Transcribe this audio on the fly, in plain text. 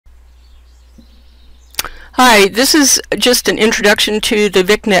Hi, this is just an introduction to the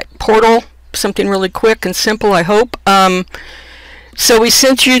Vicnet portal, something really quick and simple, I hope. So we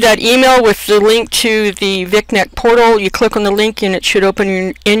sent you that email with the link to the Vicnet portal. You click on the link and it should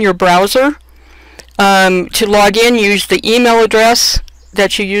open in your browser. To log in, use the email address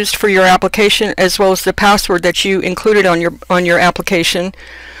that you used for your application as well as the password that you included on your application.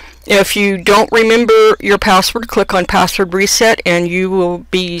 If you don't remember your password, click on password reset and you will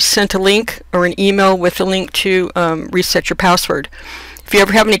be sent a link or an email with a link to reset your password. If you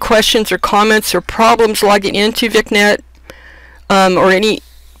ever have any questions or comments or problems logging into Vicnet or any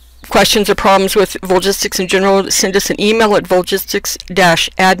questions or problems with Volgistics in general, send us an email at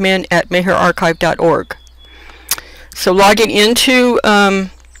volgistics-admin@mayherarchive.org. So logging into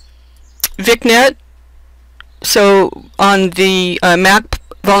Vicnet, so on the Mac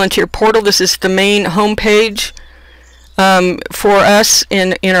volunteer portal, this is the main home page for us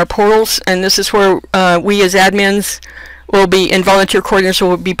in our portals, and this is where we as admins will be, and volunteer coordinators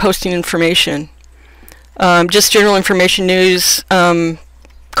will be posting information. Just general information, news,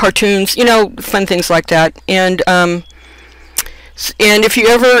 cartoons, you know, fun things like that. And if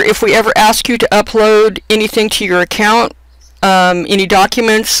we ever ask you to upload anything to your account, any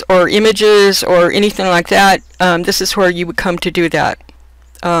documents or images or anything like that, this is where you would come to do that.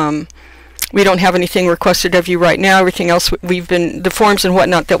 We don't have anything requested of you right now. Everything else the forms and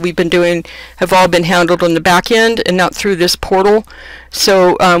whatnot that we've been doing have all been handled on the back end and not through this portal.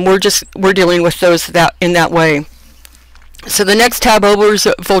 So we're dealing with those in that way. So the next tab over is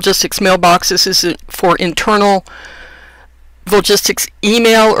Volgistics mailbox. This is for internal Volgistics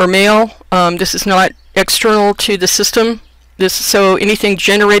email or mail. This is not external to the system. So anything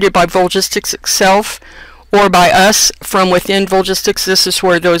generated by Volgistics itself or by us from within Volgistics, this is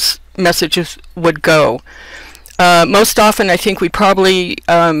where those messages would go. Most often, I think we probably,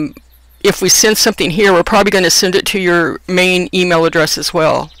 if we send something here, we're probably going to send it to your main email address as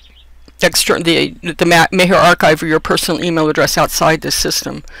well. The Mayher Archive or your personal email address outside this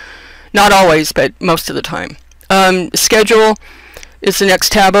system. Not always, but most of the time. Schedule is the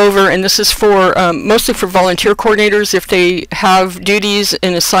next tab over, and this is for mostly for volunteer coordinators if they have duties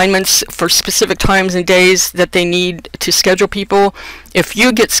and assignments for specific times and days that they need to schedule people. If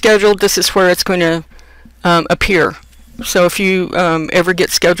you get scheduled, this is where it's going to appear. So if you ever get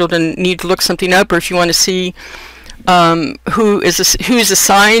scheduled and need to look something up, or if you want to see who's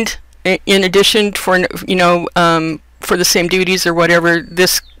assigned in addition for for the same duties or whatever,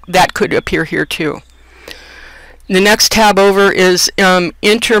 that could appear here too. The next tab over is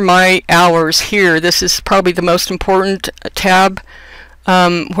enter my hours here. This is probably the most important tab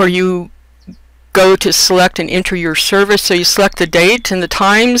where you go to select and enter your service. So you select the date and the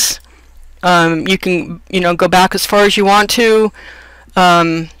times. You can go back as far as you want to,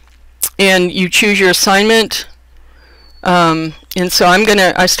 and you choose your assignment. And so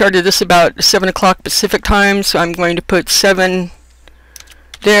I started this about 7 o'clock Pacific time, so I'm going to put 7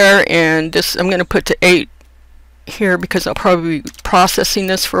 there, and this I'm going to put to 8 here because I'll probably be processing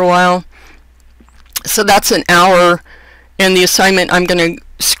this for a while. So that's an hour, and the assignment, I'm going to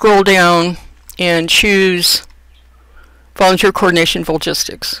scroll down and choose volunteer coordination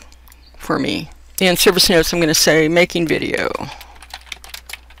Volgistics for me. And service notes, I'm going to say making video.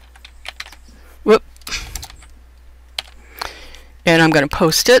 Whoop. And I'm going to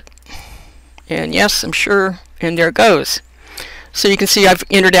post it, and yes, I'm sure, and there it goes. So you can see I've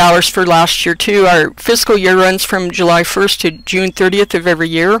entered hours for last year too. Our fiscal year runs from July 1st to June 30th of every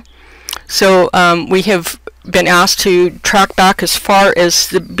year. So we have been asked to track back as far as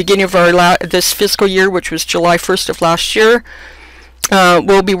the beginning of this fiscal year, which was July 1st of last year.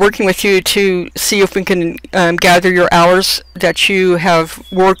 We'll be working with you to see if we can gather your hours that you have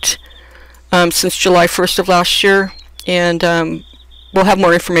worked since July 1st of last year, and we'll have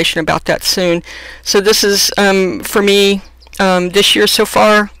more information about that soon. So this is for me. This year so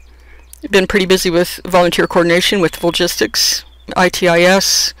far, I've been pretty busy with volunteer coordination with Volgistics,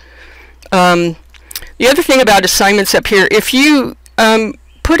 ITIS. The other thing about assignments up here, if you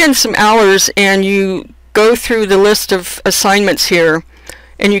put in some hours and you go through the list of assignments here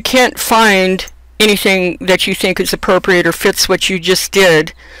and you can't find anything that you think is appropriate or fits what you just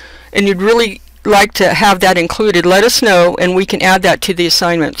did, and you'd really like to have that included, let us know and we can add that to the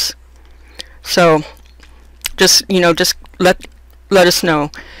assignments. So just let us know.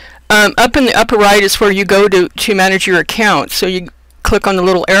 Up in the upper right is where you go to manage your account. So you click on the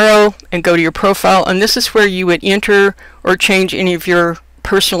little arrow and go to your profile, and this is where you would enter or change any of your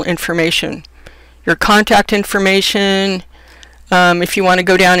personal information, your contact information. If you want to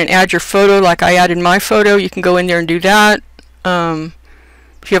go down and add your photo, like I added my photo, you can go in there and do that.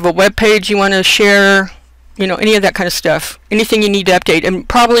 If you have a web page you want to share, you know, any of that kind of stuff, anything you need to update. And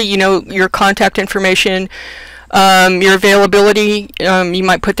probably, you know, your contact information, your availability, you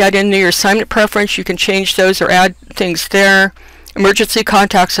might put that into your assignment preference. You can change those or add things there. Emergency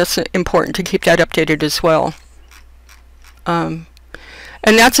contacts, that's important to keep that updated as well. And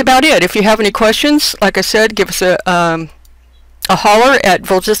that's about it. If you have any questions, like I said, give us a holler at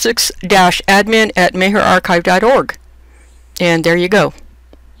volgistics-admin@mayherarchive.org. And there you go.